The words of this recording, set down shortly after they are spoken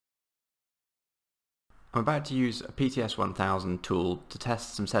I'm about to use a PTS1000 tool to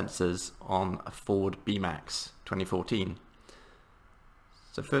test some sensors on a Ford B-Max 2014.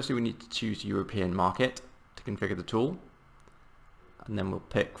 So firstly we need to choose European market to configure the tool, and then we'll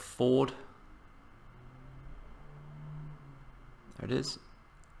pick Ford. There it is,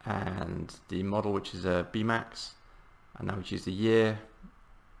 and the model, which is a B-Max, and now we choose the year.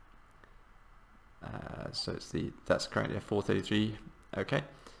 So that's currently a 433. Okay,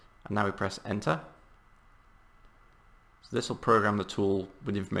 and now we press enter. So this will program the tool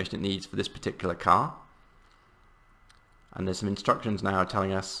with the information it needs for this particular car. And there's some instructions now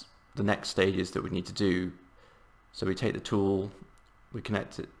telling us the next stages that we need to do. So we take the tool, we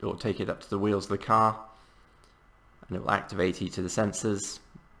connect it or take it up to the wheels of the car, and it will activate each of the sensors.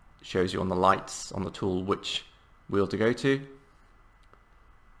 It shows you on the lights on the tool which wheel to go to.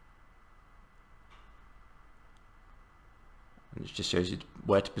 And it just shows you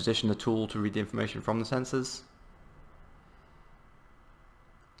where to position the tool to read the information from the sensors.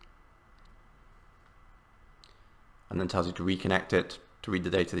 And then tells you to reconnect it to read the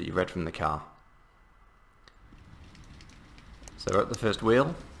data that you read from the car. So we're at the first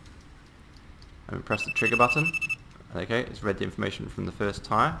wheel, and we press the trigger button. Okay, it's read the information from the first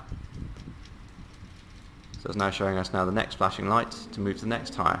tyre. So it's now showing us the next flashing light to move to the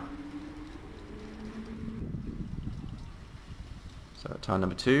next tyre. So at tyre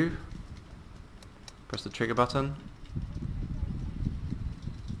number 2, press the trigger button.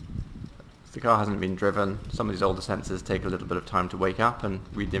 If the car hasn't been driven, some of these older sensors take a little bit of time to wake up and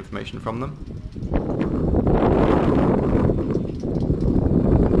read the information from them.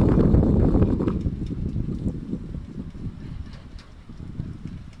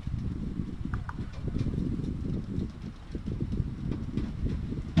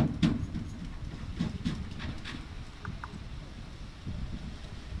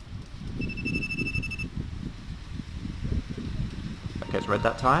 Okay, it's read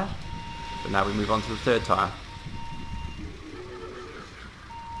that tyre. So now we move on to the third tyre.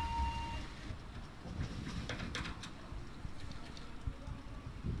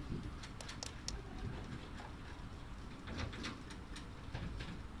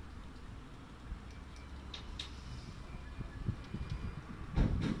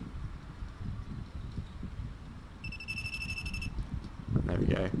 And there we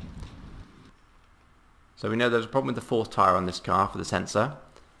go. So we know there's a problem with the fourth tyre on this car for the sensor.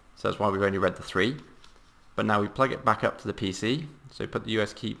 So that's why we've only read the 3. But now we plug it back up to the PC. So put the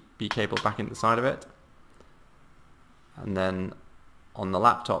USB cable back into the side of it. And then on the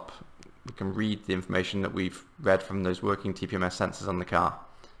laptop, we can read the information that we've read from those working TPMS sensors on the car.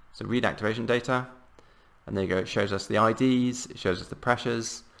 So read activation data. And there you go, it shows us the IDs, it shows us the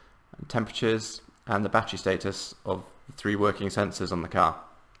pressures and temperatures and the battery status of the 3 working sensors on the car.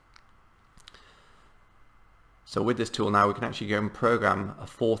 So with this tool now we can actually go and program a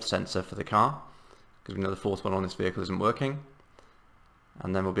 4th sensor for the car, because we know the 4th one on this vehicle isn't working,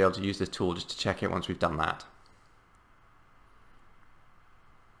 and then we'll be able to use this tool just to check it once we've done that.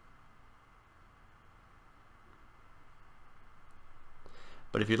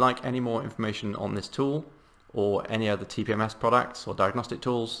 But if you'd like any more information on this tool or any other TPMS products or diagnostic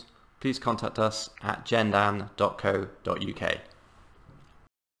tools, please contact us at gendan.co.uk.